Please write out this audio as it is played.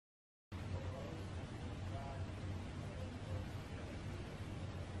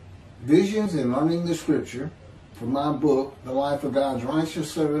Visions and Learning the Scripture from my book, The Life of God's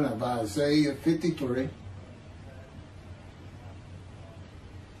Righteous Servant of Isaiah 53.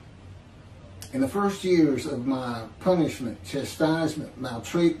 In the first years of my punishment, chastisement,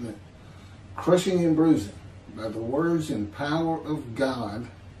 maltreatment, crushing and bruising, by the words and power of God,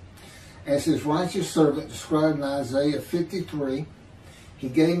 as his righteous servant described in Isaiah 53, he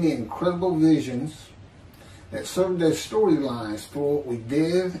gave me incredible visions that served as storylines for what we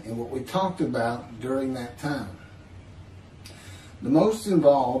did and what we talked about during that time. The most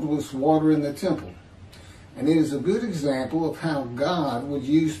involved was water in the temple, and it is a good example of how God would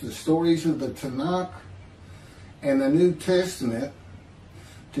use the stories of the Tanakh and the New Testament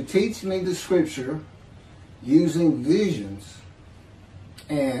to teach me the Scripture using visions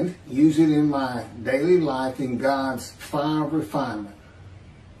and use it in my daily life in God's fire of refinement.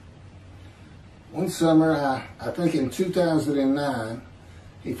 One summer, I think in 2009,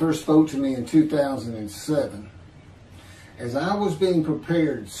 he first spoke to me in 2007. As I was being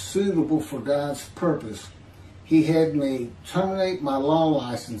prepared, suitable for God's purpose, he had me terminate my law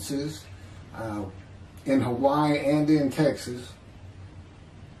licenses in Hawaii and in Texas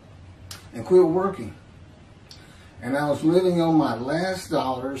and quit working. And I was living on my last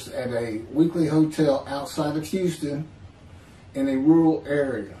dollars at a weekly hotel outside of Houston in a rural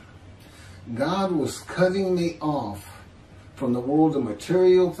area. God was cutting me off from the world of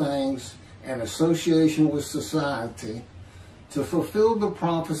material things and association with society to fulfill the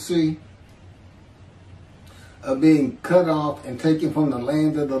prophecy of being cut off and taken from the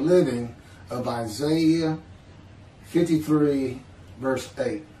land of the living of Isaiah 53, verse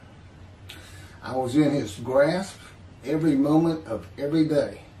 8. I was in his grasp every moment of every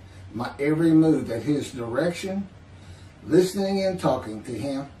day, my every move at his direction, listening and talking to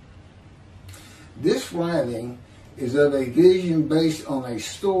him. This writing is of a vision based on a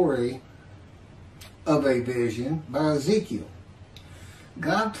story of a vision by Ezekiel.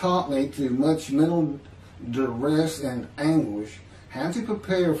 God taught me through much mental duress and anguish how to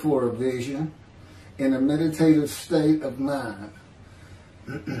prepare for a vision in a meditative state of mind.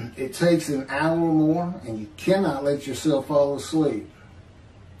 It takes an hour or more, and you cannot let yourself fall asleep.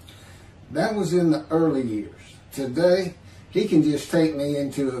 That was in the early years. Today, he can just take me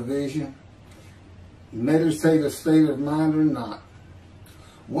into a vision, meditative state of mind or not.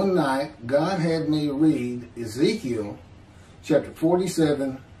 One night, God had me read Ezekiel chapter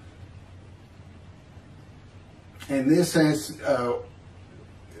 47, and this is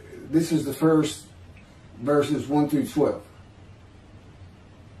the first verses 1 through 12.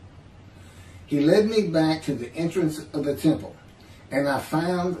 He led me back to the entrance of the temple, and I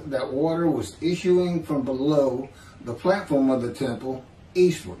found that water was issuing from below the platform of the temple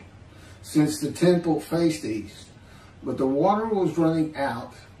eastward, since the temple faced east. But the water was running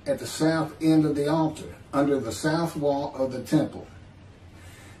out at the south end of the altar, under the south wall of the temple.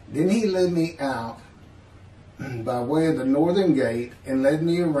 Then he led me out by way of the northern gate and led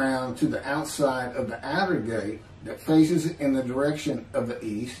me around to the outside of the outer gate that faces in the direction of the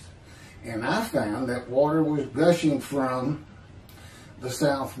east. And I found that water was gushing from the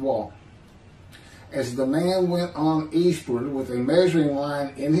south wall. As the man went on eastward with a measuring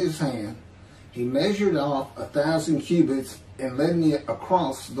line in his hand, he measured off 1,000 cubits and led me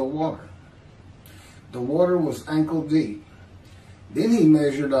across the water. The water was ankle deep. Then he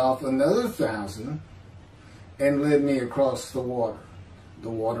measured off another 1,000 and led me across the water. The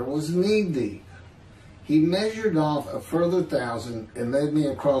water was knee deep. He measured off a further 1,000 and led me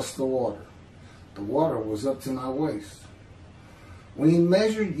across the water. The water was up to my waist. When he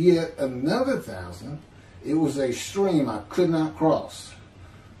measured yet another 1,000, it was a stream I could not cross,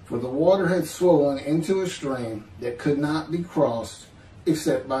 for the water had swollen into a stream that could not be crossed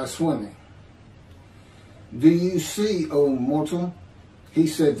except by swimming. Do you see, O mortal? He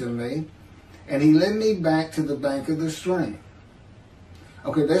said to me, and he led me back to the bank of the stream.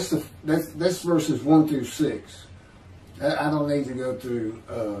 Okay, that's verses 1 through 6. I don't need to go through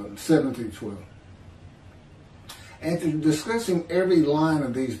 7 through 12. After discussing every line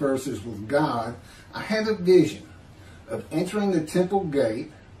of these verses with God, I had a vision of entering the temple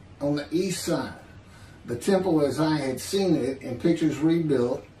gate on the east side. The temple as I had seen it in pictures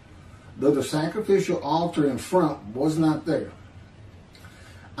rebuilt, though the sacrificial altar in front was not there.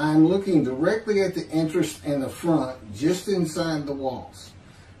 I am looking directly at the entrance in the front, just inside the walls.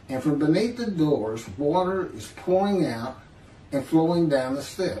 And from beneath the doors, water is pouring out and flowing down the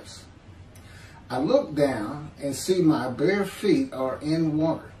steps. I look down and see my bare feet are in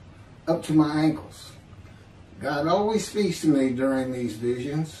water, up to my ankles. God always speaks to me during these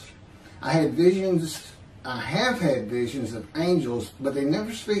visions. I had visions I have had visions of angels, but they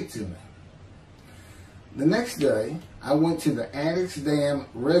never speak to me. The next day, I went to the Addicks Dam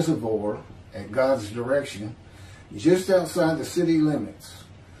Reservoir at God's direction, just outside the city limits.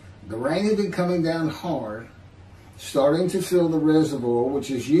 The rain had been coming down hard, starting to fill the reservoir,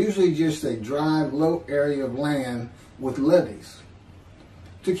 which is usually just a dry, low area of land with levees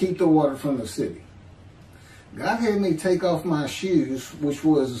to keep the water from the city. God had me take off my shoes, which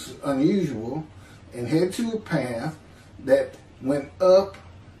was unusual, and head to a path that went up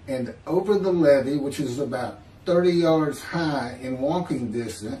and over the levee, which is about 30 yards high in walking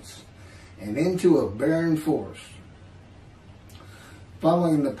distance, and into a barren forest.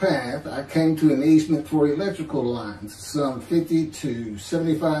 Following the path, I came to an easement for electrical lines, some 50 to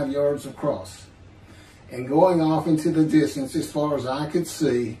 75 yards across, and going off into the distance as far as I could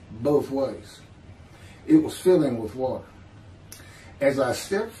see both ways. It was filling with water. As I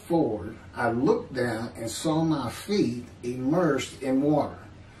stepped forward, I looked down and saw my feet immersed in water,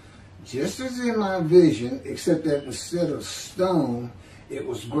 just as in my vision, except that instead of stone, it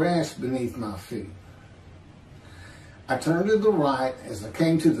was grass beneath my feet. I turned to the right as I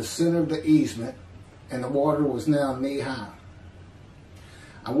came to the center of the easement, and the water was now knee-high.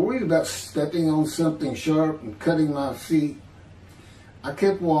 I worried about stepping on something sharp and cutting my feet. I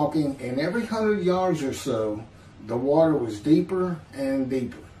kept walking, and every 100 yards or so, the water was deeper and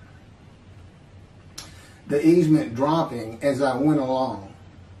deeper, the easement dropping as I went along.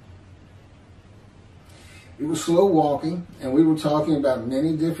 It was slow walking, and we were talking about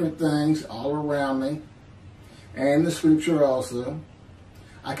many different things all around me, and the scripture also.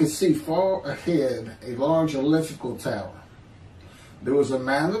 I could see far ahead a large electrical tower. There was a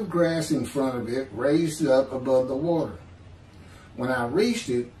mound of grass in front of it, raised up above the water. When I reached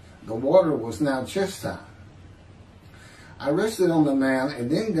it, the water was now chest high. I rested on the mound, and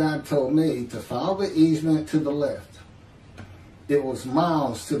then God told me to follow the easement to the left. It was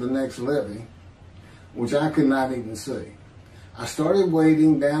miles to the next levee, which I could not even see. I started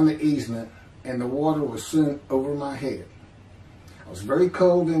wading down the easement, and the water was soon over my head. I was very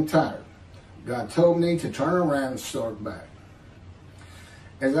cold and tired. God told me to turn around and start back.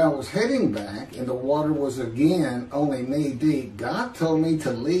 As I was heading back, and the water was again only knee deep, God told me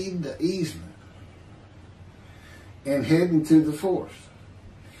to leave the easement and head into the forest.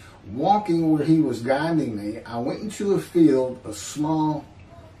 Walking where he was guiding me, I went into a field of small,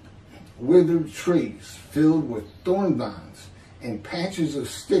 withered trees filled with thorn vines and patches of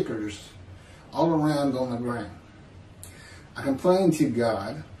stickers all around on the ground. I complained to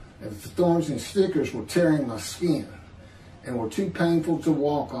God that the thorns and stickers were tearing my skin and were too painful to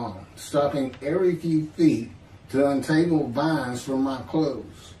walk on, stopping every few feet to untangle vines from my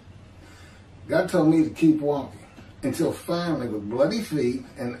clothes. God told me to keep walking, until finally, with bloody feet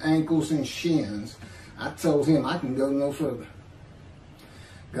and ankles and shins, I told him I can go no further.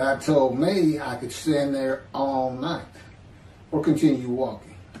 God told me I could stand there all night or continue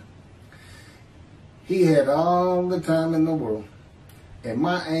walking. He had all the time in the world, and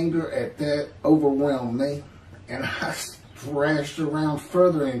my anger at that overwhelmed me, and I thrashed around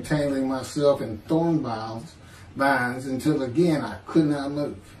further, entangling myself in thorn vines until again I could not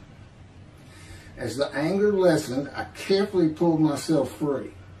move. As the anger lessened, I carefully pulled myself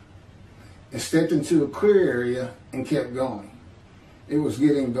free and stepped into a clear area and kept going. It was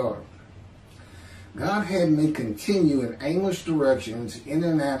getting dark. God had me continue in aimless directions in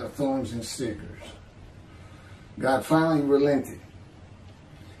and out of thorns and stickers. God finally relented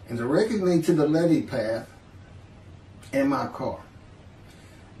and directed me to the levee path and my car.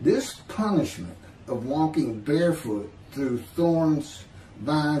 This punishment of walking barefoot through thorns,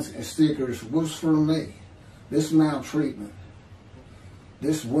 vines, and stickers was for me. This maltreatment,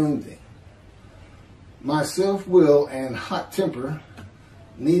 this wounding. My self-will and hot temper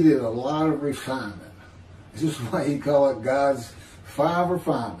needed a lot of refinement. This is why he called it God's 5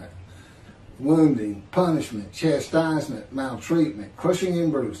 refinement. Wounding, punishment, chastisement, maltreatment, crushing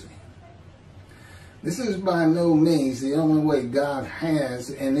and bruising. This is by no means the only way God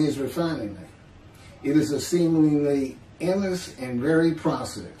has and is refining me. It is a seemingly endless and varied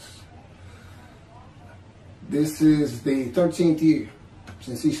process. This is the 13th year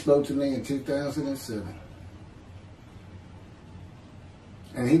since he spoke to me in 2007.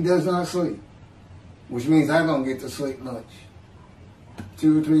 And he does not sleep, which means I don't get to sleep much.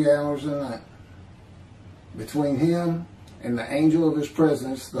 2 or 3 hours a night. Between him and the angel of his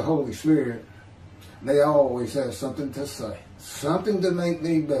presence, the Holy Spirit, they always have something to say, something to make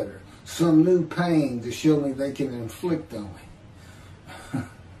me better, some new pain to show me they can inflict on me.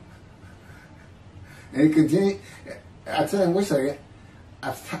 And it continued. I tell him, wait a second,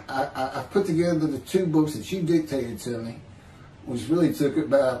 I've put together the 2 books that you dictated to me, which really took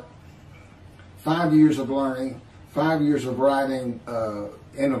about 5 years of learning, 5 years of writing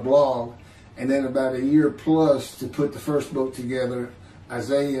in a blog, and then about a year plus to put the first book together,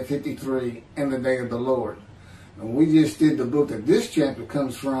 Isaiah 53 and the Day of the Lord. And we just did the book that this chapter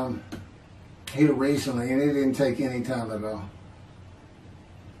comes from here recently, and it didn't take any time at all.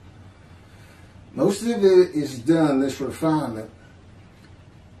 Most of it is done, this refinement,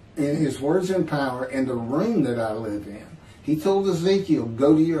 in his words and power in the room that I live in. He told Ezekiel,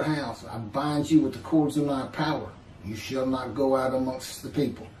 go to your house. I bind you with the cords of my power. You shall not go out amongst the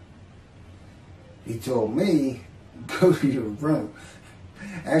people. He told me, go to your room.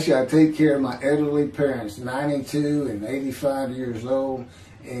 Actually, I take care of my elderly parents, 92 and 85 years old,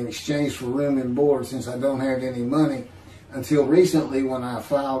 in exchange for room and board since I don't have any money until recently when I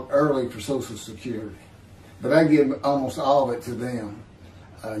filed early for Social Security. But I give almost all of it to them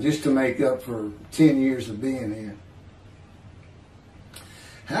just to make up for 10 years of being here.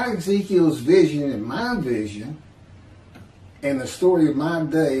 How Ezekiel's vision and my vision and the story of my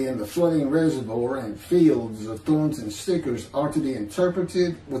day and the flooding reservoir and fields of thorns and stickers are to be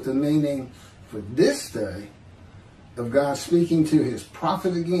interpreted with the meaning for this day of God speaking to his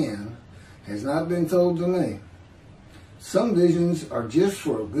prophet again has not been told to me. Some visions are just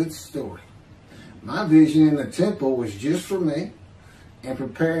for a good story. My vision in the temple was just for me and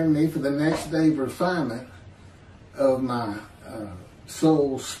preparing me for the next day of refinement of my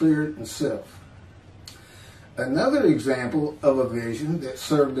soul, spirit, and self. Another example of a vision that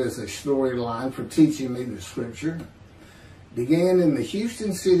served as a storyline for teaching me the scripture began in the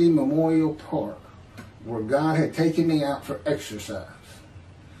Houston City Memorial Park, where God had taken me out for exercise.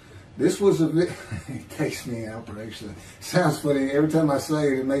 This was He takes me out for exercise. Sounds funny. Every time I say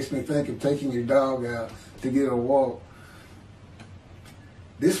it, it makes me think of taking your dog out to get a walk.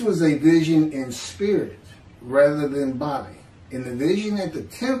 This was a vision in spirit rather than body. In the vision at the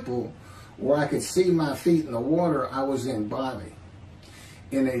temple, where I could see my feet in the water, I was in body.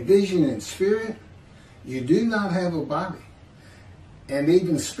 In a vision in spirit, you do not have a body. And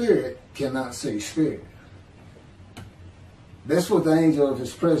even spirit cannot see spirit. That's what the angel of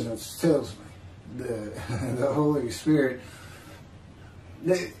his presence tells me. The Holy Spirit.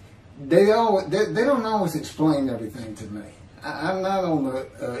 They don't always explain everything to me. I'm not on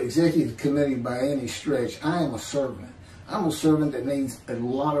the executive committee by any stretch. I am a servant. I'm a servant that needs a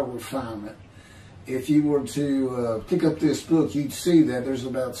lot of refinement. If you were to pick up this book, you'd see that there's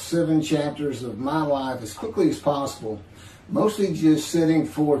about 7 chapters of my life as quickly as possible, mostly just setting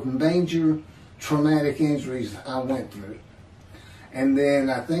forth major traumatic injuries I went through. And then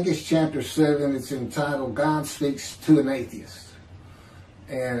I think it's chapter 7, it's entitled, God Speaks to an Atheist.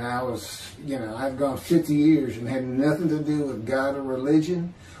 And I was, I've gone 50 years and had nothing to do with God or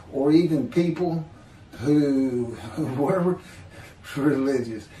religion or even people who were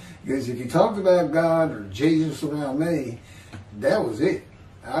religious. Because if you talked about God or Jesus around me, that was it.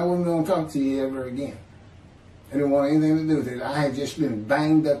 I wasn't going to talk to you ever again. I didn't want anything to do with it. I had just been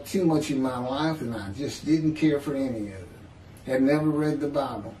banged up too much in my life, and I just didn't care for any of it. Had never read the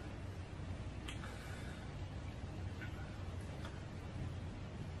Bible.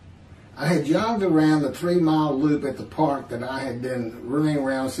 I had jogged around the 3-mile loop at the park that I had been running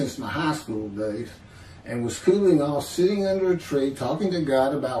around since my high school days, and was cooling off sitting under a tree talking to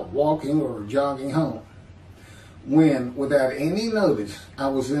God about walking or jogging home, when, without any notice, I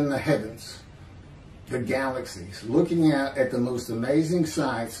was in the heavens, the galaxies, looking out at the most amazing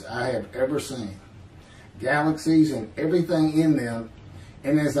sights I have ever seen. Galaxies and everything in them,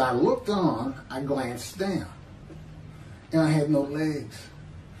 and as I looked on, I glanced down, and I had no legs,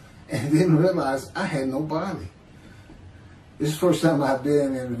 and didn't realize I had no body. This is the first time I've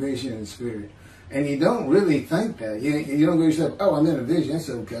been in a vision in spirit. And you don't really think that. You don't go to yourself, oh, I'm in a vision, it's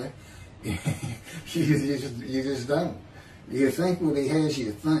okay. you just don't. You think what he has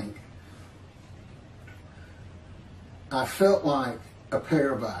you think. I felt like a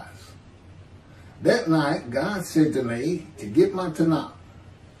pair of eyes. That night, God said to me to get my Tanakh.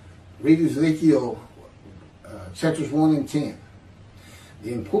 Read Ezekiel chapters 1 and 10.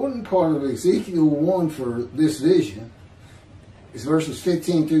 The important part of Ezekiel 1 for this vision is verses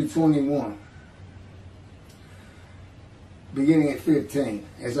 15 through 21. Beginning at 15.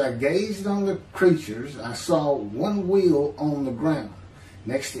 As I gazed on the creatures, I saw one wheel on the ground,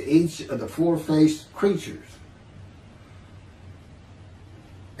 next to each of the 4-faced creatures.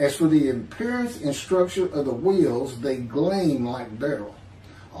 As for the appearance and structure of the wheels, they gleam like beryl.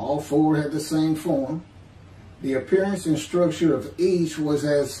 All 4 had the same form. The appearance and structure of each was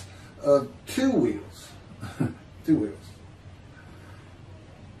as of 2 wheels. 2 wheels.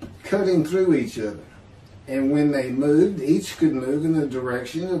 cutting through each other. And when they moved, each could move in the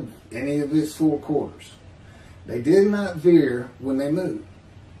direction of any of its four quarters. They did not veer when they moved.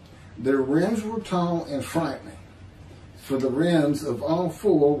 Their rims were tall and frightening, for the rims of all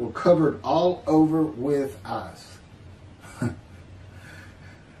four were covered all over with eyes.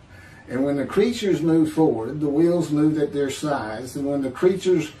 And when the creatures moved forward, the wheels moved at their sides. And when the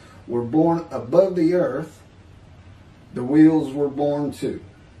creatures were born above the earth, the wheels were born too.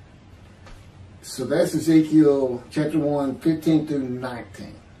 So that's Ezekiel chapter 1, 15 through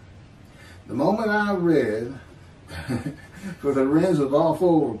 19. The moment I read, for the rims of all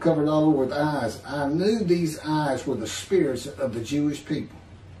four were covered all over with eyes, I knew these eyes were the spirits of the Jewish people,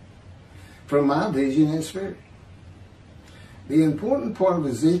 from my vision and spirit. The important part of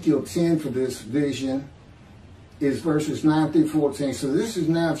Ezekiel 10 for this vision is verses 9 through 14. So this is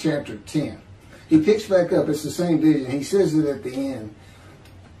now chapter 10. He picks back up. It's the same vision. He says it at the end.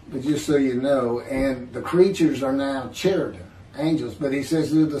 But just so you know, and the creatures are now cherubim, angels, but he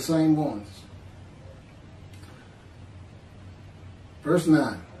says they're the same ones. Verse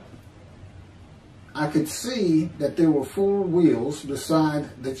 9. I could see that there were four wheels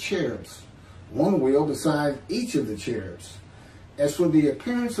beside the cherubs, one wheel beside each of the cherubs. As for the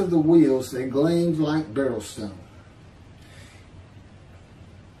appearance of the wheels, they gleamed like beryl stone.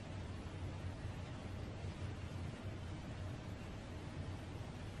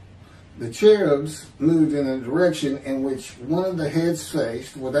 The cherubs moved in a direction in which one of the heads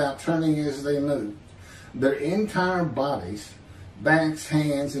faced without turning as they moved. Their entire bodies, backs,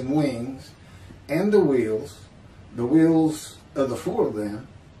 hands, and wings, and the wheels of the four of them,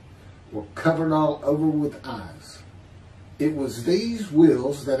 were covered all over with eyes. It was these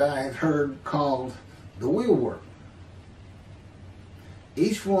wheels that I had heard called the wheelwork.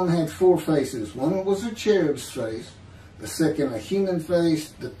 Each one had four faces. One was a cherub's face, the second a human face,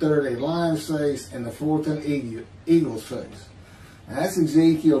 the third a lion's face, and the fourth an eagle's face. Now that's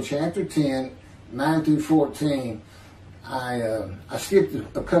Ezekiel chapter 10, 9 through 14. I skipped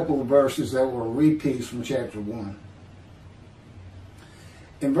a couple of verses that were repeats from chapter 1.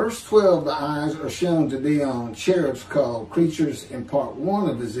 In verse 12, the eyes are shown to be on cherubs called creatures in part 1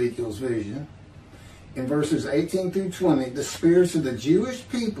 of Ezekiel's vision. In verses 18 through 20, the spirits of the Jewish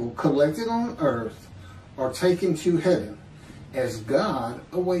people collected on earth are taken to heaven as God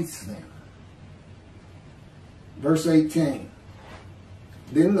awaits them. Verse 18,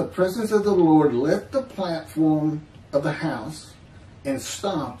 then the presence of the Lord left the platform of the house and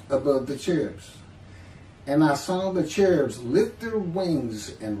stopped above the cherubs. And I saw the cherubs lift their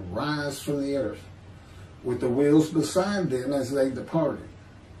wings and rise from the earth, with the wheels beside them as they departed.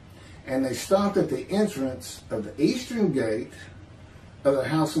 And they stopped at the entrance of the eastern gate of the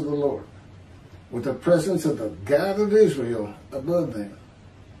house of the Lord, with the presence of the God of Israel above them.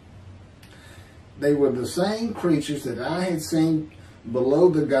 They were the same creatures that I had seen below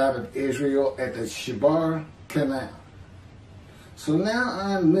the God of Israel at the Shebar Canal. So now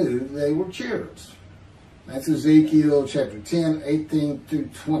I knew they were cherubs. That's Ezekiel chapter 10, 18 through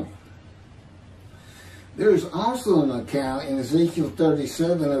 20. There is also an account in Ezekiel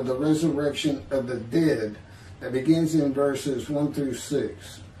 37 of the resurrection of the dead that begins in verses 1 through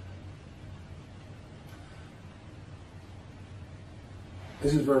 6.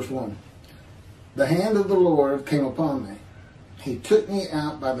 This is verse 1. The hand of the Lord came upon me. He took me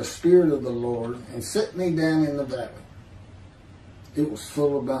out by the Spirit of the Lord and set me down in the valley. It was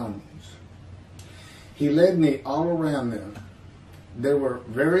full of bones. He led me all around them. There were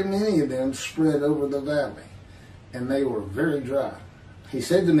very many of them spread over the valley, and they were very dry. He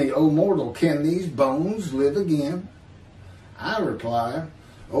said to me, O mortal, can these bones live again? I replied,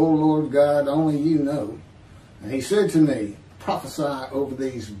 O Lord God, only you know. And he said to me, prophesy over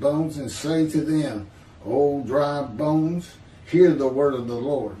these bones and say to them, O dry bones, hear the word of the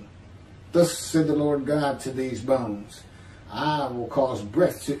Lord. Thus said the Lord God to these bones, I will cause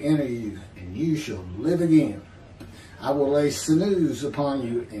breath to enter you, and you shall live again. I will lay sinews upon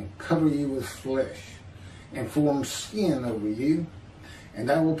you and cover you with flesh, and form skin over you.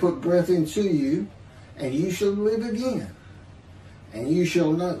 And I will put breath into you, and you shall live again. And you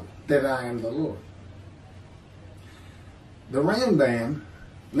shall know that I am the Lord. The Rambam,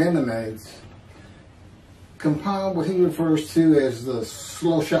 Maimonides, compiled what he refers to as the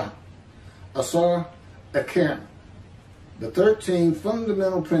Slosha, Asar Akarim, the 13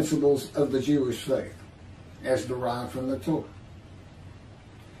 fundamental principles of the Jewish faith, as derived from the Torah.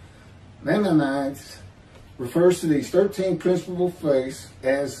 Maimonides refers to these 13 principal faiths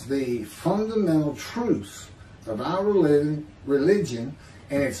as the fundamental truths of our religion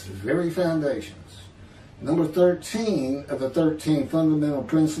and its very foundations. Number 13 of the 13 fundamental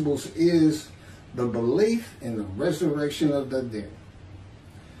principles is the belief in the resurrection of the dead.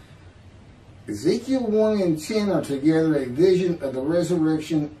 Ezekiel 1 and 10 are together a vision of the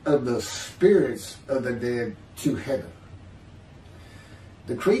resurrection of the spirits of the dead to heaven.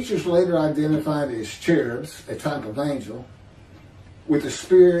 The creatures later identified as cherubs, a type of angel, with the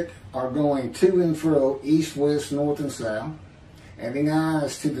spirit are going to and fro, east, west, north, and south, having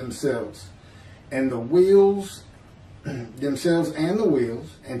eyes to themselves, and the wheels, themselves and the wheels,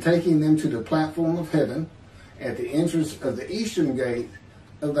 and taking them to the platform of heaven at the entrance of the eastern gate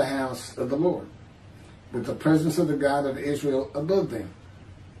of the house of the Lord, with the presence of the God of Israel above them.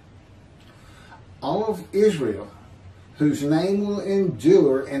 All of Israel, whose name will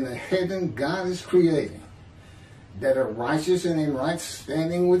endure in the heaven God is creating, that are righteous and in right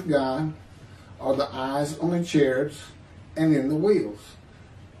standing with God, are the eyes on the cherubs and in the wheels.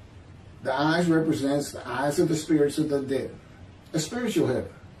 The eyes represents the eyes of the spirits of the dead, a spiritual heaven,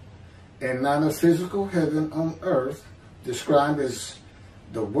 and not a physical heaven on earth, described as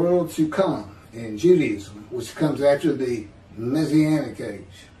the world to come in Judaism, which comes after the Messianic age.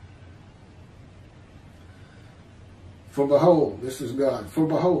 For behold, this is God, for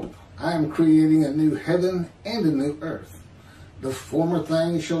behold, I am creating a new heaven and a new earth. The former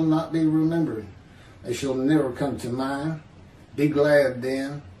things shall not be remembered. They shall never come to mind. Be glad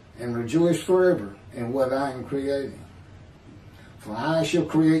then, and rejoice forever in what I am creating. For I shall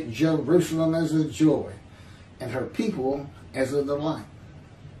create Jerusalem as a joy, and her people as a delight.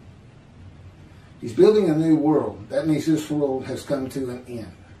 He's building a new world. That means this world has come to an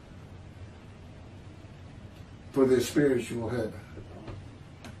end for this spiritual heaven.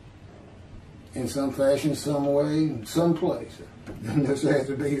 In some fashion, some way, some place. It doesn't have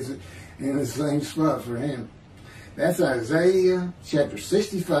to be in the same spot for him. That's Isaiah chapter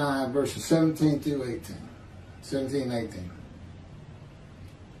 65, verses 17 through 18. 17 and 18.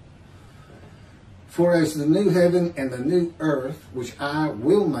 For as the new heaven and the new earth, which I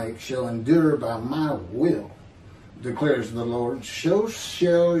will make, shall endure by my will, declares the Lord, so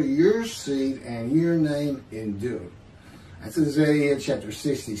shall your seed and your name endure. That's Isaiah chapter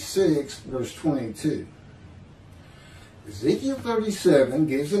 66, verse 22. Ezekiel 37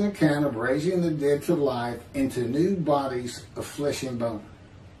 gives an account of raising the dead to life into new bodies of flesh and bone.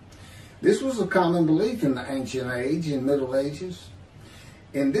 This was a common belief in the ancient age and Middle Ages.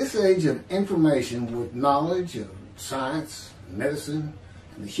 In this age of information with knowledge of science, medicine,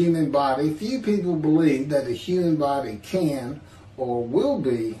 and the human body, few people believe that the human body can or will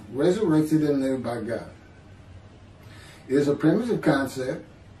be resurrected anew by God. It is a primitive concept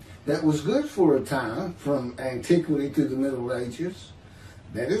that was good for a time from antiquity to the Middle Ages.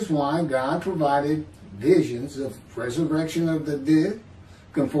 That is why God provided visions of resurrection of the dead,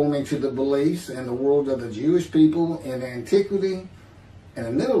 conforming to the beliefs and the world of the Jewish people in antiquity and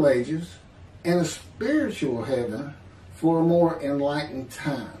the Middle Ages, and a spiritual heaven for a more enlightened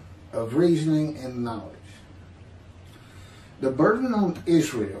time of reasoning and knowledge. The burden on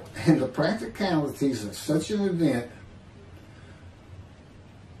Israel and the practicalities of such an event,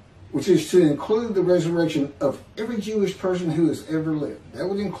 which is to include the resurrection of every Jewish person who has ever lived. That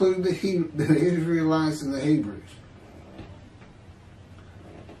would include the Israelites and the Hebrews.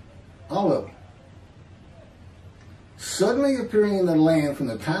 All of them. Suddenly appearing in the land from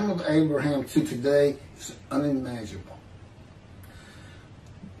the time of Abraham to today is unimaginable.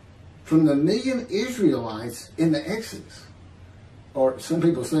 From the million Israelites in the Exodus, or some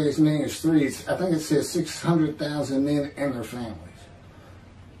people say as many as 3, I think it says 600,000 men and their families,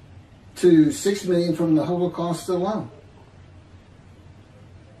 to 6 million from the Holocaust alone.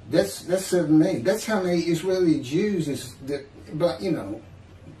 That's 7 million. That's how many Israeli Jews, but you know,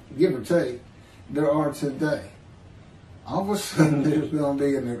 give or take, there are today. All of a sudden, there's going to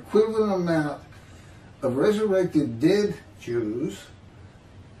be an equivalent amount of resurrected dead Jews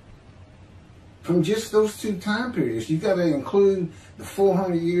from just those 2 time periods. You've got to include the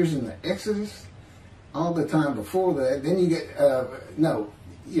 400 years in the Exodus, all the time before that. Then you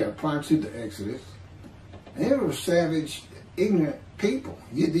get, prior to the Exodus. And they were savage, ignorant people.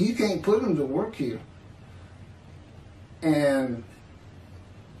 You can't put them to work here. And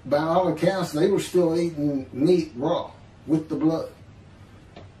by all accounts, they were still eating meat raw with the blood.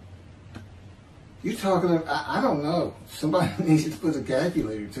 You're talking, I don't know. Somebody needs to put a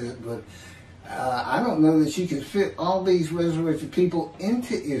calculator to it, but I don't know that you could fit all these resurrected people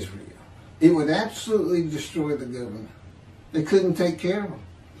into Israel. It would absolutely destroy the government. They couldn't take care of them.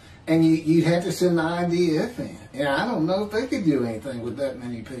 And you'd have to send the IDF in. And I don't know if they could do anything with that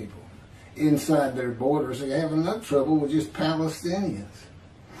many people inside their borders. They have enough trouble with just Palestinians.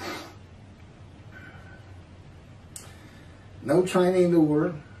 no training in the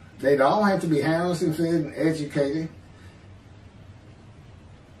Word. They'd all have to be housed and fed and educated.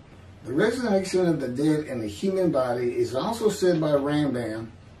 The resurrection of the dead in the human body is also said by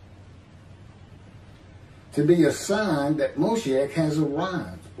Rambam to be a sign that Moshiach has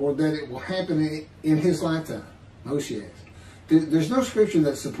arrived, or that it will happen in his lifetime. Moshiach. There's no scripture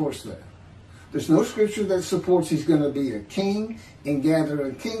that supports that. There's no scripture that supports he's going to be a king and gather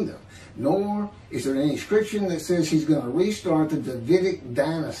a kingdom. Nor is there any scripture that says he's going to restart the Davidic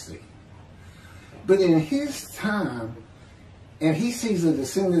dynasty. But in his time, and he sees the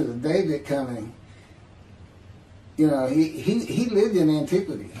descendant of David coming, you know, he lived in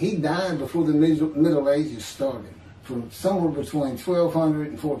antiquity. He died before the Middle Ages started, from somewhere between 1200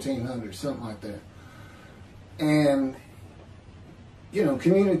 and 1400, something like that. And, you know,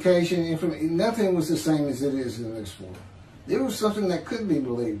 communication, information, nothing was the same as it is in this world. It was something that could be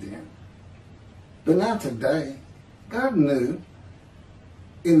believed in. But not today. God knew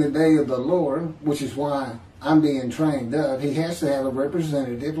in the day of the Lord, which is why I'm being trained up, he has to have a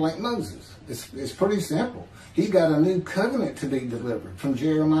representative like Moses. It's pretty simple. He's got a new covenant to be delivered from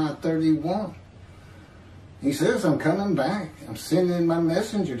Jeremiah 31. He says, I'm coming back. I'm sending my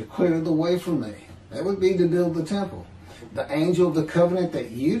messenger to clear the way for me. That would be to build the temple. The angel of the covenant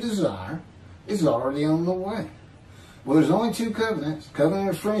that you desire is already on the way. Well, there's only two covenants. Covenant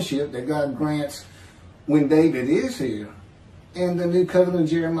of friendship that God grants when David is here, and the new covenant of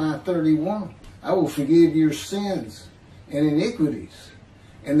Jeremiah 31. I will forgive your sins and iniquities,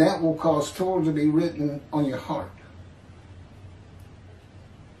 and that will cause Torah to be written on your heart.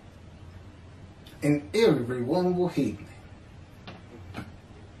 And everyone will heed me.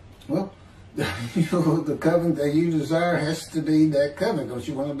 Well, you know, the covenant that you desire has to be that covenant. Don't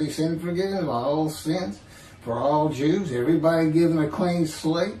you want to be sin forgiven of all sins for all Jews? Everybody given a clean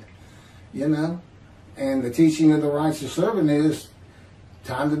slate, you know. And the teaching of the righteous servant is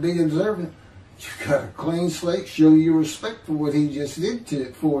time to be observant. You got a clean slate. Show your respect for what he just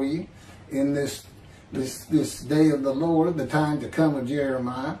did for you in this day of the Lord, the time to come of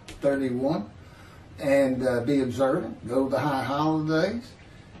Jeremiah 31, and be observant. Go to the high holidays.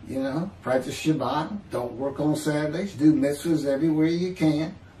 You know, practice Shabbat. Don't work on Saturdays. Do mitzvahs everywhere you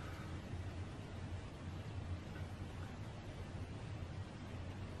can.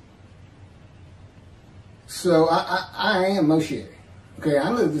 So I am Moshe. Okay,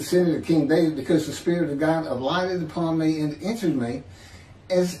 I'm the descendant of King David because the Spirit of God alighted upon me and entered me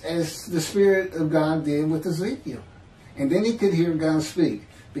as the Spirit of God did with Ezekiel. And then he could hear God speak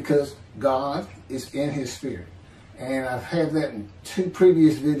because God is in his Spirit. And I've had that in 2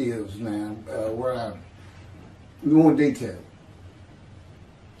 previous videos now where I'm more detailed.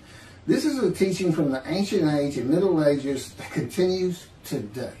 This is a teaching from the ancient age and Middle Ages that continues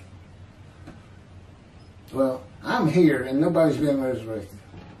today. Well, I'm here and nobody's been resurrected.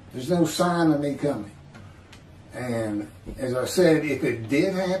 There's no sign of me coming. And as I said, if it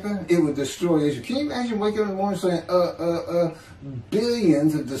did happen, it would destroy Israel. Can you imagine waking up in the morning saying,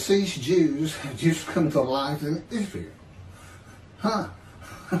 billions of deceased Jews have just come to life in Israel? Huh?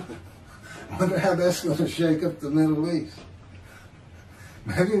 Wonder how that's going to shake up the Middle East.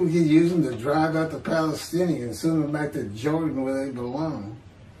 Maybe we could use them to drive out the Palestinians, send them back to Jordan where they belong.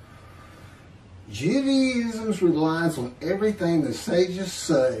 Judaism relies on everything the sages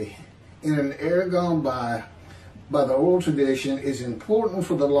say in an era gone by the oral tradition is important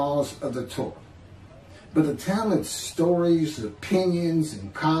for the laws of the Torah. But the Talmud's stories, opinions,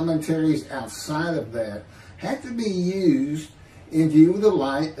 and commentaries outside of that have to be used in view of the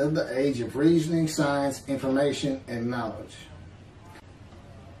light of the age of reasoning, science, information, and knowledge.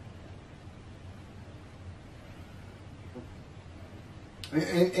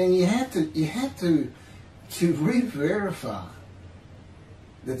 And you have to re-verify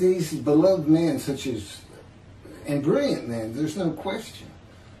that these beloved men, such as, and brilliant men, there's no question,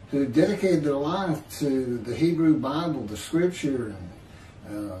 who dedicated their life to the Hebrew Bible, the Scripture,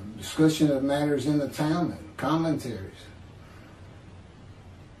 and discussion of matters in the Talmud, commentaries.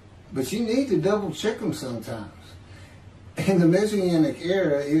 But you need to double check them sometimes. In the Messianic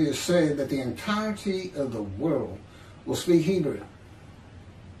era, it is said that the entirety of the world will speak Hebrew.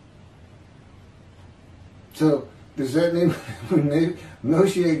 So, does that mean when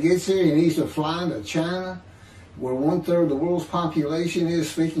Moshe gets here, he needs to fly to China, where 1/3 of the world's population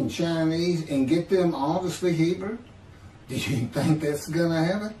is speaking Chinese, and get them all to speak Hebrew? Do you think that's going to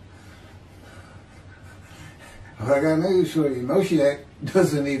happen? Well, I got news for you. Moshe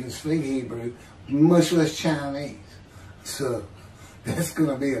doesn't even speak Hebrew, much less Chinese. So, that's going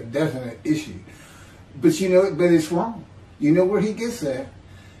to be a definite issue. But you know, but it's wrong. You know where he gets that?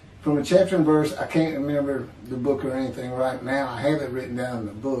 from a chapter and verse. I can't remember the book or anything right now. I have it written down in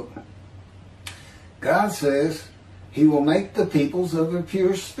the book. God says he will make the peoples of a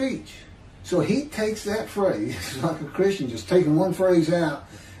pure speech. So he takes that phrase, it's like a Christian just taking one phrase out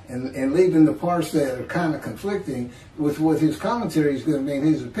and leaving the parts that are kind of conflicting with what his commentary is going to be in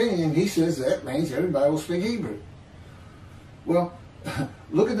his opinion. He says that means everybody will speak Hebrew. Well,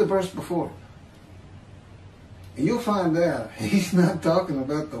 look at the verse before it. And you'll find out he's not talking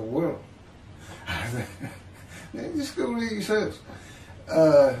about the world. Just go read it yourselves.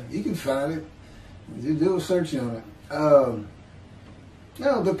 You can find it. You do a search on it.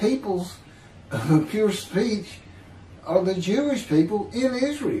 No, the peoples of pure speech are the Jewish people in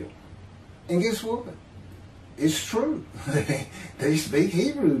Israel. And guess what? It's true. They speak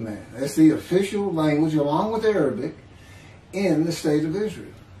Hebrew now. That's the official language along with Arabic in the state of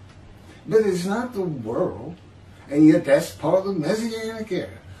Israel. But it's not the world. And yet that's part of the Messianic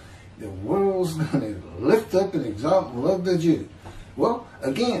era. The world's going to lift up and exalt and love the Jew. Well,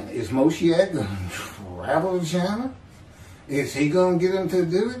 again, is Moshiach going to travel to China? Is he going to get him to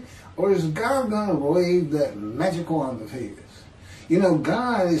do it? Or is God going to wave that magic wand of his? You know,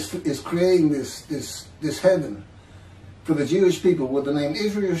 God is creating this heaven for the Jewish people with the name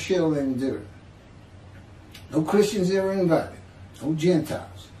Israel shall endure. No Christians ever invited. No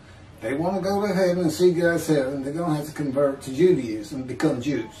Gentiles. They want to go to heaven and see God's heaven. They're going to have to convert to Judaism and become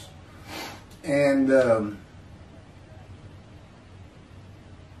Jews. And the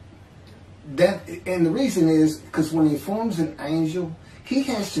reason is because when he forms an angel, he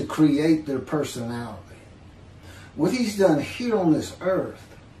has to create their personality. What he's done here on this earth,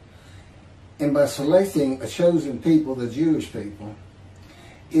 and by selecting a chosen people, the Jewish people,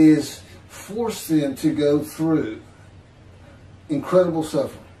 is force them to go through incredible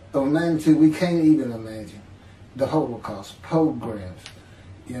suffering of a magnitude we can't even imagine. The Holocaust, pogroms,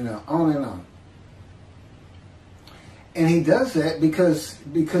 you know, on and on. And he does that because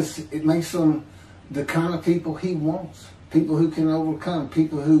it makes them the kind of people he wants. People who can overcome,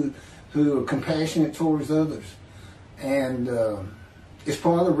 people who are compassionate towards others. And it's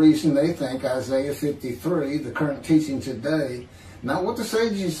part of the reason they think Isaiah 53, the current teaching today, not what the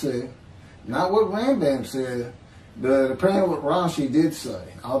sages said, not what Rambam said, but apparently what Rashi did say,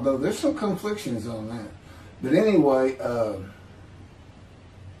 although there's some conflictions on that. But anyway,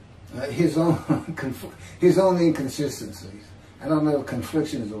 his own inconsistencies. I don't know if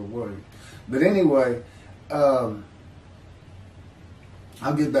conflictions are a word. But anyway, I'll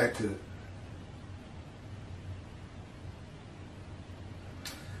get back to it.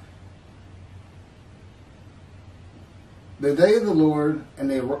 The day of the Lord and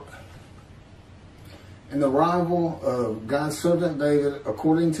the arrival of God's servant David,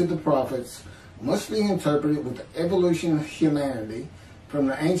 according to the prophets, must be interpreted with the evolution of humanity from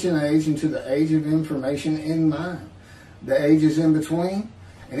the ancient age into the age of information in mind, the ages in between,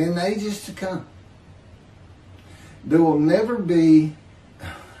 and in the ages to come. There will never be,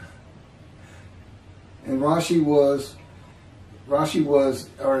 and Rashi was,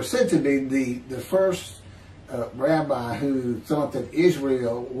 or said to be, the first rabbi who thought that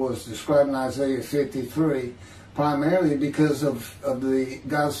Israel was described in Isaiah 53 primarily because of the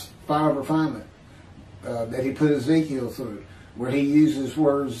God's fire of refinement that he put Ezekiel through, where he uses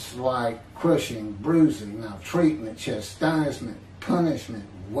words like crushing, bruising, maltreatment, chastisement, punishment,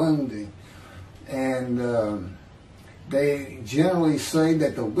 wounding. And they generally say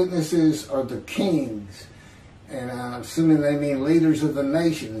that the witnesses are the kings, and I'm assuming they mean leaders of the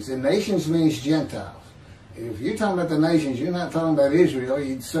nations. And nations means Gentiles. If you're talking about the nations, you're not talking about Israel,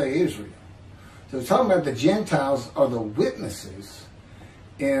 you'd say Israel. So talking about the Gentiles are the witnesses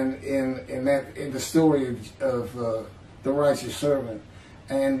in the story of the righteous servant.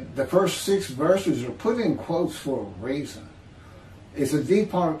 And the first 6 verses are put in quotes for a reason. It's a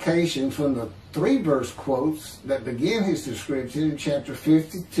demarcation from the 3-verse quotes that begin his description in chapter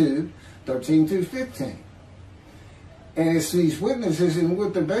 52, 13 through 15. And it's these witnesses, and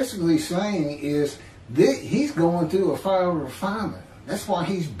what they're basically saying is he's going through a fire of refinement. That's why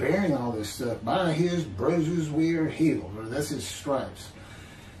he's bearing all this stuff. By his bruises we are healed, or that's his stripes.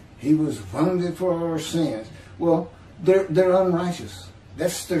 He was wounded for our sins. Well, they're unrighteous.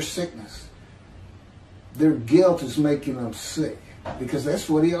 That's their sickness. Their guilt is making them sick, because that's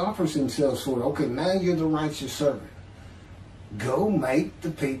what he offers himself for. Okay, now you're the righteous servant. Go make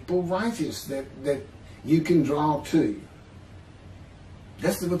the people righteous that you can draw to you.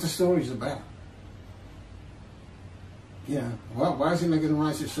 That's what the story's about. Yeah, why is he making a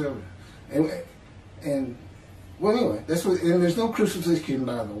righteous servant? And well, anyway, that's what. And there's no crucifixion,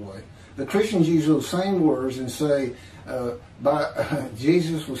 by the way. The Christians use those same words and say,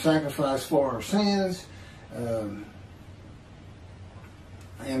 Jesus was sacrificed for our sins,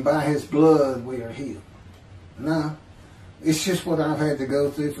 and by his blood we are healed. No, it's just what I've had to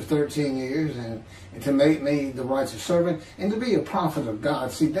go through for 13 years and to make me the righteous servant and to be a prophet of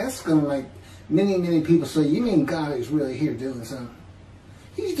God. See, that's going to make many, many people say, you mean God is really here doing something?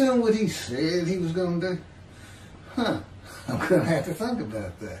 He's doing what he said he was going to do. Huh. I'm going to have to think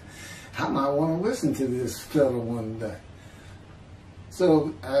about that. I might want to listen to this fellow one day.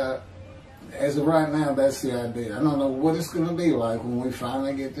 So, as of right now, that's the idea. I don't know what it's going to be like when we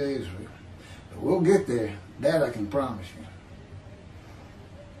finally get to Israel. But we'll get there. That I can promise you.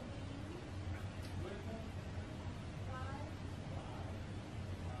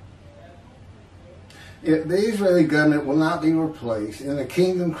 The Israeli government will not be replaced and the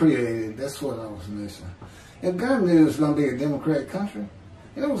kingdom created. That's what I was missing. If God knew it was going to be a democratic country,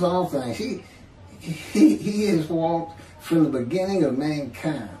 it was all things. He has walked from the beginning of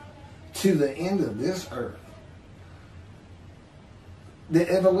mankind to the end of this earth. The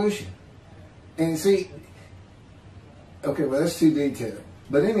evolution. And see, okay, well, that's too detailed.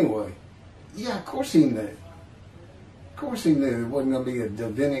 But anyway, yeah, of course he knew. Of course he knew it wasn't going to be a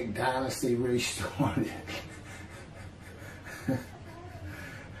Davidic dynasty restored.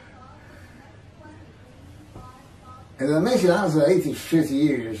 As I mentioned, I was an atheist for 50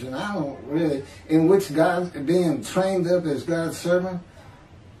 years, and I don't really, in which God, being trained up as God's servant,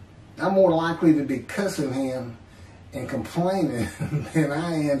 I'm more likely to be cussing him and complaining than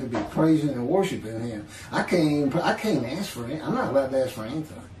I am to be praising and worshiping him. I can't ask for it. I'm not allowed to ask for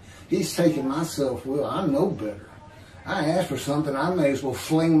anything. He's taking my self-will. I know better. I ask for something, I may as well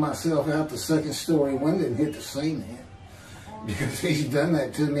fling myself out the second story window and hit the ceiling. Because he's done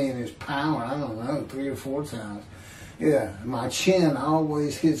that to me in his power, I don't know, 3 or 4 times. Yeah, my chin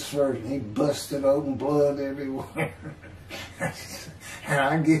always hits first, and he busted open, blood everywhere. And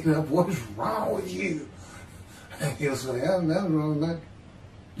I get up, what's wrong with you? And he'll say, oh, nothing wrong with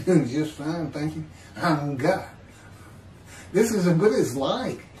that. Doing just fine, thank you. I'm God. This is what it's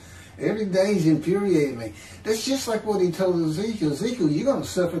like. Every day he's infuriating me. That's just like what he told Ezekiel. Ezekiel, you're going to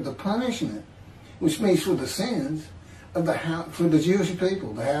suffer the punishment, which means for the sins of for the Jewish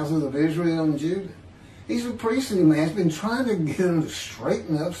people, the houses of Israel and Judah. He's a priestly man. He's been trying to get him to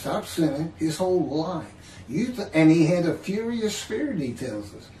straighten up, stop sinning his whole life. And he had a furious spirit, he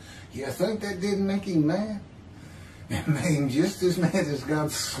tells us. You think that didn't make him mad? It made him just as mad as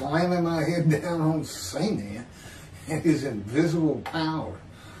God slamming my head down on Satan and his invisible power.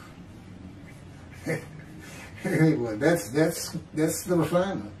 Anyway, that's the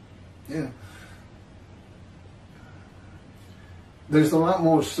refinement. Yeah. There's a lot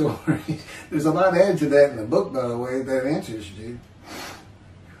more stories. There's a lot added to that in the book, by the way, that interests you.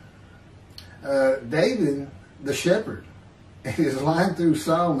 David, the shepherd, his line through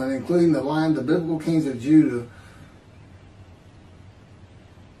Solomon, including the line the biblical kings of Judah,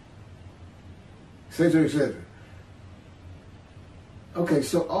 etc., etc. Okay,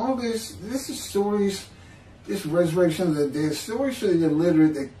 so all this is stories, this resurrection of the dead, stories for the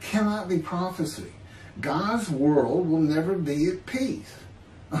illiterate that cannot be prophecy. God's world will never be at peace.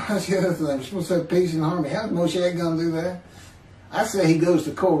 That's the other thing. We're supposed to have peace and harmony. How's Moshe going to do that? I say he goes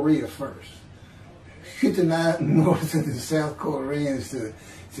to Korea first. Get the North and the South Koreans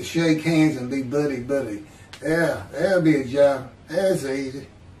to shake hands and be buddy-buddy. Yeah, that'll be a job. That's easy.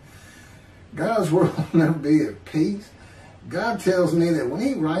 God's world will never be at peace. God tells me that when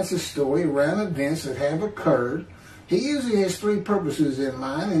he writes a story around events that have occurred, he usually has 3 purposes in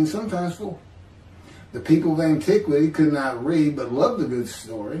mind, and sometimes 4. The people of antiquity could not read but loved a good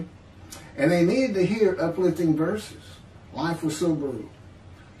story, and they needed to hear uplifting verses. Life was so brutal.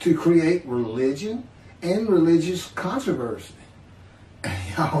 To create religion and religious controversy. And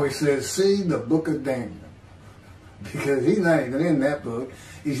he always says, see the book of Daniel. Because he's not even in that book.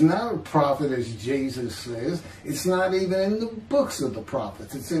 He's not a prophet, as Jesus says. It's not even in the books of the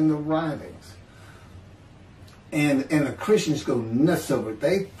prophets. It's in the writings. And the Christians go nuts over it.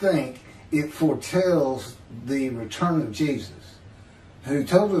 They think it foretells the return of Jesus, who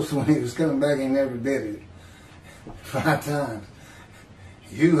told us when he was coming back he never did it. 5 times.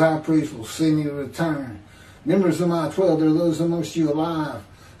 You, high priest, will see me return. Remember Zechariah 12, there are those amongst you alive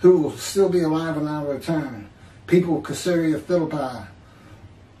who will still be alive when I return. People of Caesarea Philippi,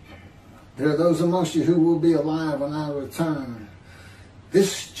 there are those amongst you who will be alive when I return.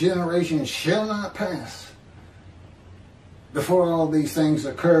 This generation shall not pass before all these things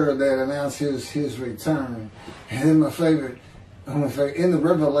occur that announce his return. And then my favorite, in the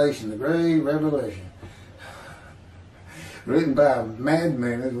Revelation, the great Revelation, written by a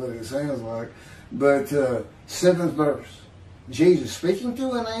madman is what it sounds like. But 7th verse, Jesus speaking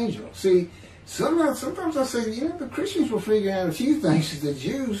to an angel. See, sometimes I say, the Christians will figure out a few things that the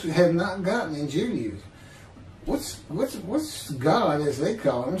Jews had not gotten in Judaism. What's God, as they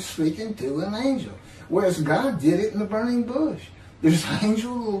call him, speaking to an angel? Whereas God did it in a burning bush. There's an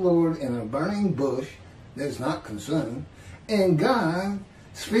angel of the Lord in a burning bush that's not consumed, and God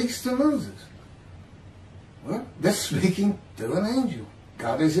speaks to Moses. Well, that's speaking to an angel.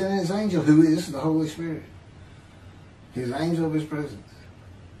 God is in his angel, who is the Holy Spirit. His angel of his presence.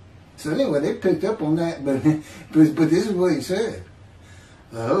 So anyway, they picked up on that, but this is what he said.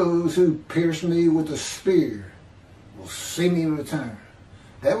 Those who pierce me with a spear will see me return.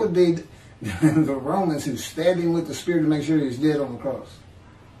 That would be the Romans who stabbed him with the spear to make sure he was dead on the cross.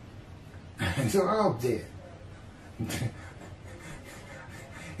 And so they're all dead.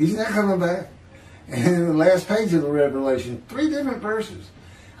 He's not coming back. And in the last page of the Revelation, 3 different verses.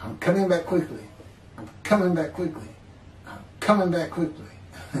 I'm coming back quickly. I'm coming back quickly. I'm coming back quickly.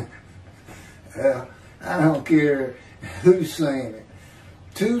 I don't care who's saying it.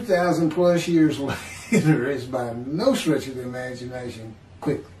 2,000 plus years later, it's by no stretch of the imagination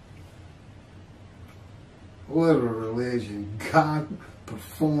quickly. What a religion. God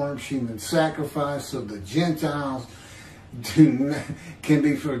performs human sacrifice so the Gentiles can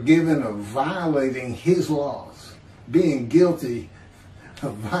be forgiven of violating his laws, being guilty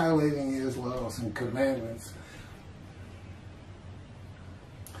of violating his laws and commandments.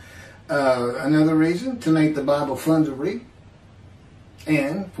 Another reason, to make the Bible fun to read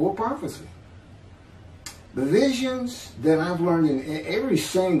and for prophecy. The visions that I've learned in every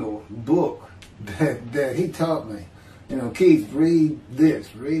single book that he taught me. Keith, read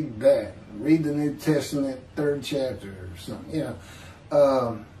this, read that, read the New Testament 3rd chapter or something.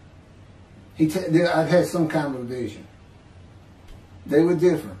 I've had some kind of vision. They were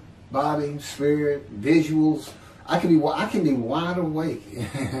different. Body, spirit, visuals. I can be wide awake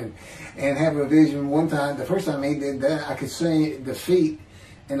and have a vision. One time, the first time he did that, I could see the feet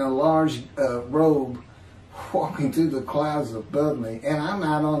in a large robe walking through the clouds above me, and I'm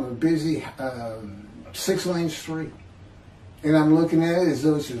out on a busy 6-lane street, and I'm looking at it as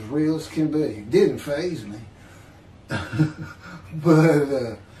though it's as real as can be. It didn't faze me,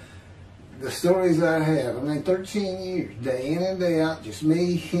 but the stories I have, 13 years, day in and day out, just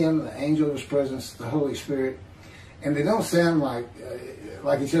me, him, the angel of his presence, the Holy Spirit. And they don't sound like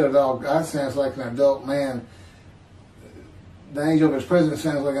each other at all. God sounds like an adult man. The angel of his presence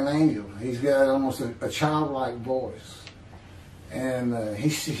sounds like an angel. He's got almost a childlike voice. And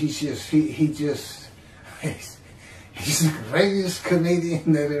he's the greatest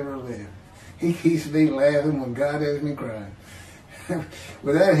comedian that ever lived. He keeps me laughing when God has me crying.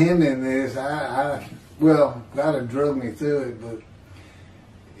 Without him in this, well, God had drugged me through it, but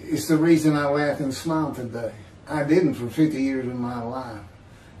it's the reason I laugh and smile today. I didn't for 50 years of my life.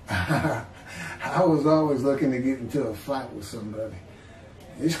 I was always looking to get into a fight with somebody.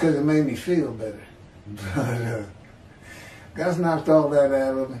 Just because it made me feel better. But God's knocked all that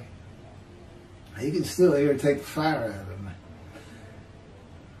out of me. He can still irritate the fire out of me.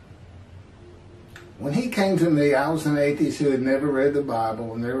 When he came to me, I was an atheist who had never read the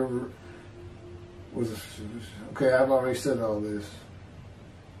Bible, never was, okay, I've already said all this.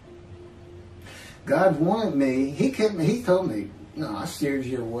 God wanted me, he told me, no, I steered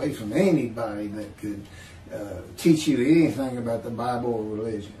you away from anybody that could teach you anything about the Bible or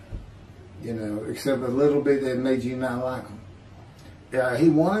religion, except a little bit that made you not like them. He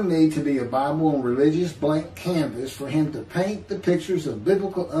wanted me to be a Bible and religious blank canvas for him to paint the pictures of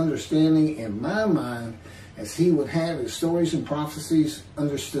biblical understanding in my mind as he would have his stories and prophecies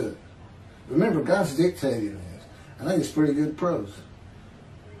understood. Remember, God's dictating this. I think it's pretty good prose.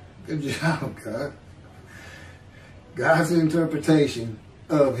 Good job, God. God's interpretation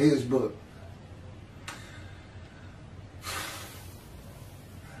of his book.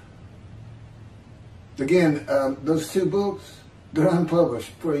 Again, those 2 books, they're unpublished.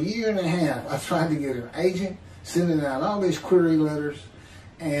 For a year and a half, I tried to get an agent, sending out all these query letters,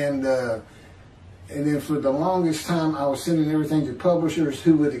 and then for the longest time, I was sending everything to publishers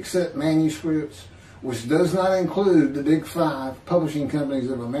who would accept manuscripts, which does not include the big 5 publishing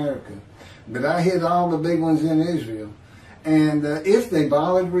companies of America. But I hit all the big ones in Israel. And if they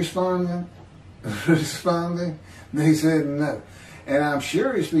bothered responding, they said no. And I'm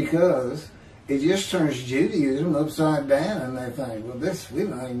sure it's because it just turns Judaism upside down, and they think, well, we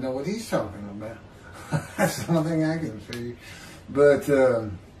don't even know what he's talking about. That's the only thing I can figure. But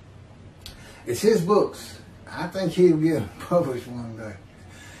it's his books. I think he'll get published one day.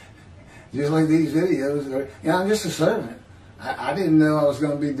 Just like these videos are, I'm just a servant. I didn't know I was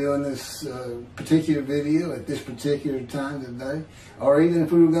going to be doing this particular video at this particular time today, or even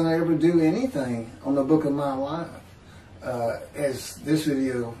if we were going to ever do anything on the book of my life, as this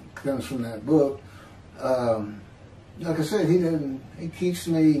video comes from that book. Like I said, he keeps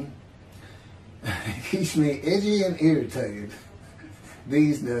me edgy and irritated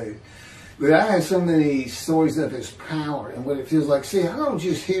these days. But I have so many stories of his power and what it feels like. See, I don't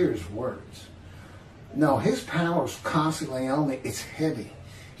just hear his words. No, his power is constantly on me. It's heavy.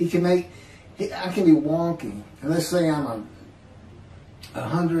 I can be walking, and let's say I'm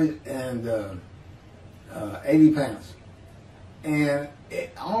 180 pounds. And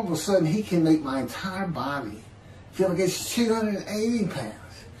all of a sudden, he can make my entire body feel like it's 280 pounds.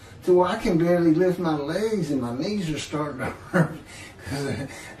 To where I can barely lift my legs and my knees are starting to hurt because I'm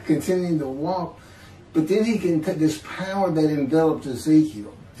continuing to walk. But then he can take this power that enveloped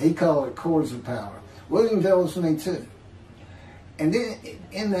Ezekiel. He called it cords of power. Well, it envelops me too. And then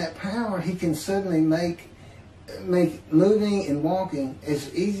in that power, he can suddenly make moving and walking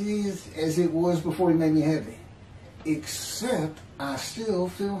as easy as it was before he made me heavy. Except I still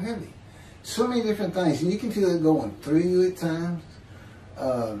feel heavy. So many different things. And you can feel it going through you at times.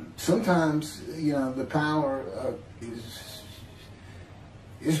 Sometimes, you know, the power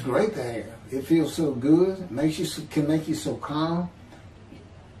is great to have. It feels so good. It can make you so calm.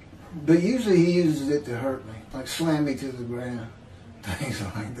 But usually he uses it to hurt me, like slam me to the ground, things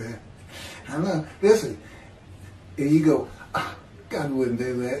like that. I know. Listen, if you go, oh, God wouldn't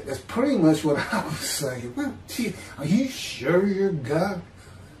do that. That's pretty much what I was saying. Well, gee, are you sure you're God?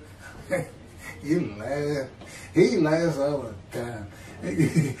 You laugh. He laughs all the time.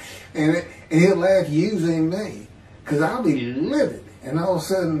 and he'll laugh using me. Because I'll be livid. And all of a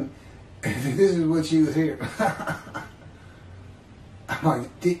sudden, this is what you hear. I'm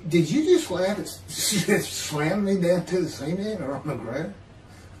like, did you just laugh and slam me down to the cement or on the ground?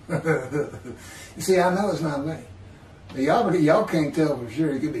 You see, I know it's not me. Y'all can't tell for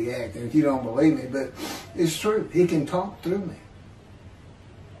sure. He could be acting if you don't believe me, but it's true. He can talk through me.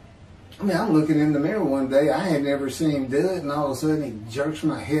 I mean, I'm looking in the mirror one day. I had never seen him do it, and all of a sudden he jerks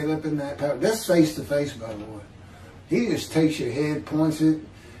my head up in that power. That's face to face, by the way. He just takes your head, points it,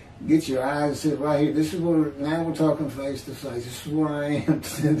 gets your eyes, and says, right here, this is where, now we're talking face to face. This is where I am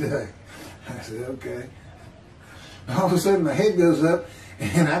today. I said, okay. All of a sudden my head goes up,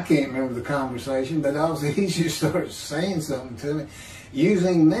 and I can't remember the conversation, but all of a sudden he just starts saying something to me,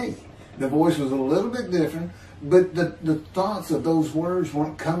 using me. The voice was a little bit different, but the thoughts of those words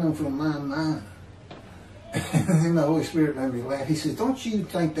weren't coming from my mind. And then the Holy Spirit made me laugh. He says, don't you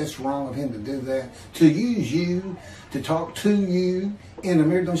think that's wrong of him to do that? To use you, to talk to you in the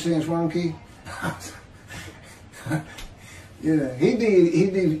mirror, don't you think it's wrong, Keith? You know, he did,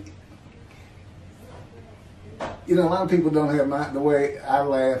 you know, a lot of people don't have the way I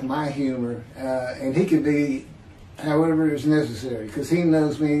laugh, my humor, and he can be however is necessary, because he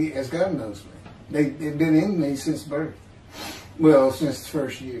knows me as God knows me. They've been in me since birth. Well, since the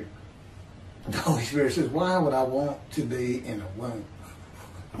first year. The Holy Spirit says, why would I want to be in a womb?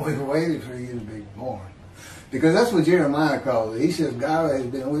 We've waited for you to be born. Because that's what Jeremiah calls it. He says, God has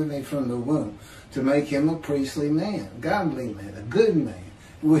been with me from the womb to make him a priestly man, godly man, a good man.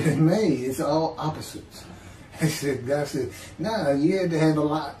 With me, it's all opposites. He said, God said, no, you had to have a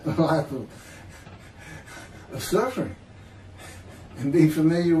life of suffering and be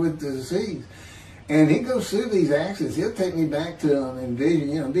familiar with the disease. And he goes through these actions. He'll take me back to in vision,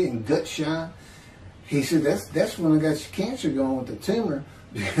 you know, being gut shot. He said, that's when I got your cancer going with the tumor.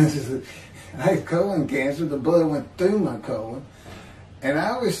 Because I had colon cancer. The blood went through my colon. And I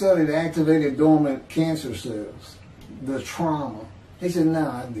always thought it activated dormant cancer cells, the trauma. He said, no,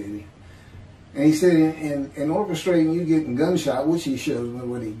 I didn't. And he said, in orchestrating you getting gunshot, which he shows me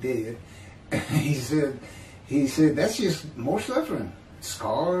what he did, he said, that's just more suffering.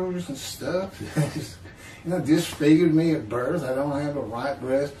 Scars and stuff. You know, disfigured me at birth. I don't have a right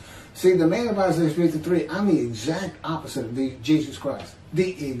breast. See, the man of Isaiah 53, I'm the exact opposite of Jesus Christ.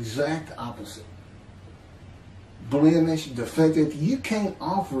 The exact opposite. Blemish, defective. You can't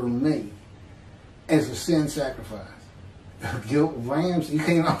offer me as a sin sacrifice. Guilt, rams, you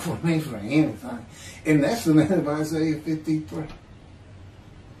can't offer me for anything. And that's the man of Isaiah 53.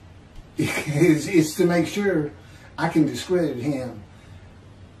 It's to make sure I can discredit him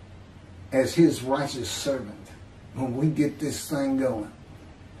as his righteous servant when we get this thing going.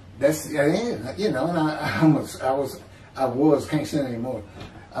 That's, you know, and I was, can't sin anymore.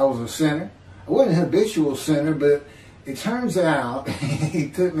 I was a sinner. I wasn't a habitual sinner, but it turns out he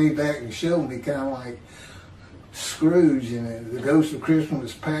took me back and showed me kind of like Scrooge in The Ghost of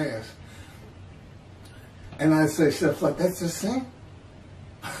Christmas Past. And I'd say stuff like, that's a sin?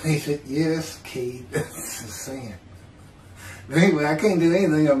 He said, yes, Keith, that's a sin. But anyway, I can't do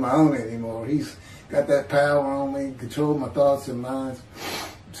anything on my own anymore. He's got that power on me, control my thoughts and minds.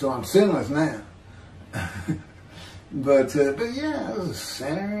 So I'm sinless now. But yeah, I was a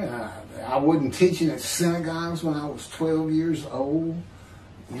sinner. I wasn't teaching at synagogues when I was 12 years old.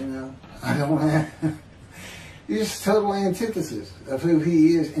 You know, I don't have... It's just total antithesis of who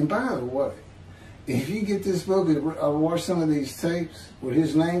he is. And by the way, if you get this book or watch some of these tapes where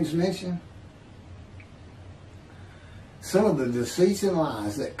his name's mentioned, some of the deceits and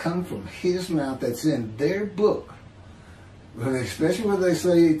lies that come from his mouth that's in their book, especially when they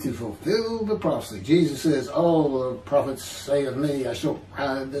say to fulfill the prophecy. Jesus says, all the prophets say of me, I shall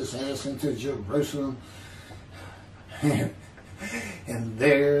ride this ass into Jerusalem. And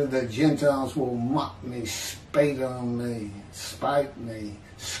there the Gentiles will mock me, spite on me, spite me,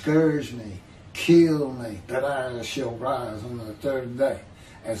 scourge me, kill me, but I shall rise on the third day.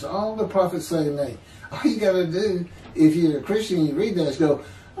 As all the prophets say to me. All you got to do, if you're a Christian and you read that, is go,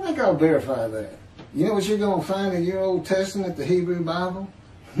 I think I'll verify that. You know what you're going to find in your Old Testament, the Hebrew Bible?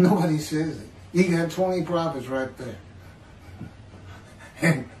 Nobody says it. You got 20 prophets right there.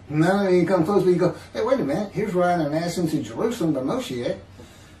 And none of you come close, but you go, hey, wait a minute, here's riding an ass into Jerusalem by Moshe.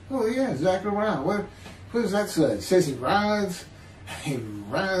 Oh, yeah, exactly right. What does that say? It says he rides,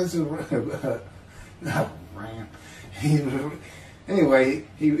 anyway,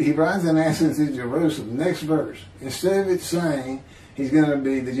 he rides an ass into Jerusalem. Next verse. Instead of it saying he's going to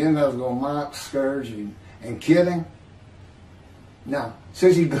be, the Gentiles are going to mock, scourge, and kill him. No, it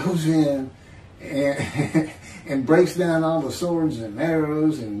says he goes in and breaks down all the swords and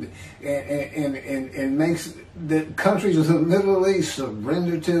arrows and makes the countries of the Middle East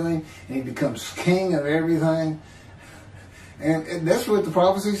surrender to him, and he becomes king of everything. And that's what the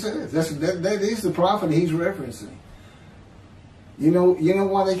prophecy says. That is the prophet he's referencing. You know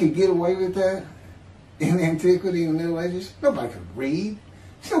why they could get away with that in antiquity and the Middle Ages? Nobody could read.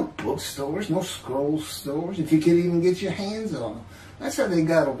 There's no bookstores, no scroll stores, if you could even get your hands on them. That's how they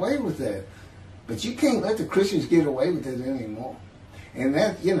got away with that. But you can't let the Christians get away with it anymore. And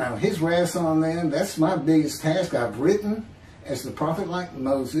that, his wrath's on them. That's my biggest task. I've written as the prophet like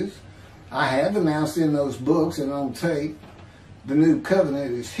Moses. I have announced in those books and on tape, the new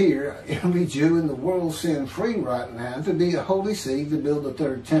covenant is here. Every Jew in the world sin free right now to be a holy seed to build the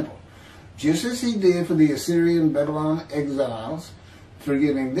third temple. Just as he did for the Assyrian Babylon exiles,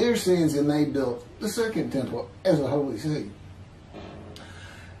 forgiving their sins, and they built the second temple as a holy seed.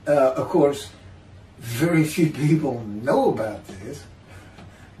 Of course, very few people know about this.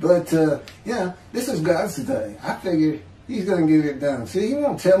 But, this is God's day. I figured he's going to get it done. See, he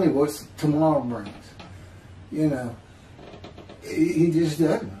won't tell me what tomorrow brings. He just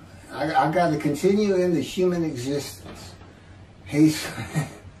doesn't. I got to continue in the human existence. He's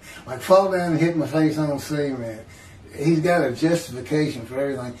like fall down and hit my face on cement. He's got a justification for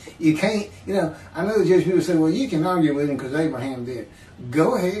everything. You can't, I know the Jewish people say, well, you can argue with him because Abraham did.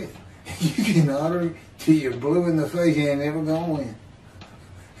 Go ahead. You can argue till you're blue in the face. You ain't never going to win.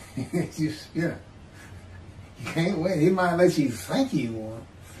 It's just, you can't win. He might let you think you won,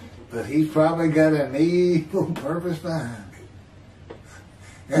 but he's probably got an evil purpose behind it.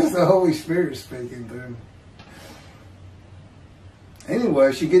 That's the Holy Spirit speaking through him. Anyway,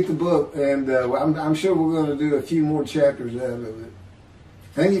 you should get the book, and I'm sure we're going to do a few more chapters out of it.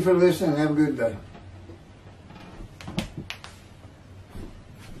 Thank you for listening. Have a good day.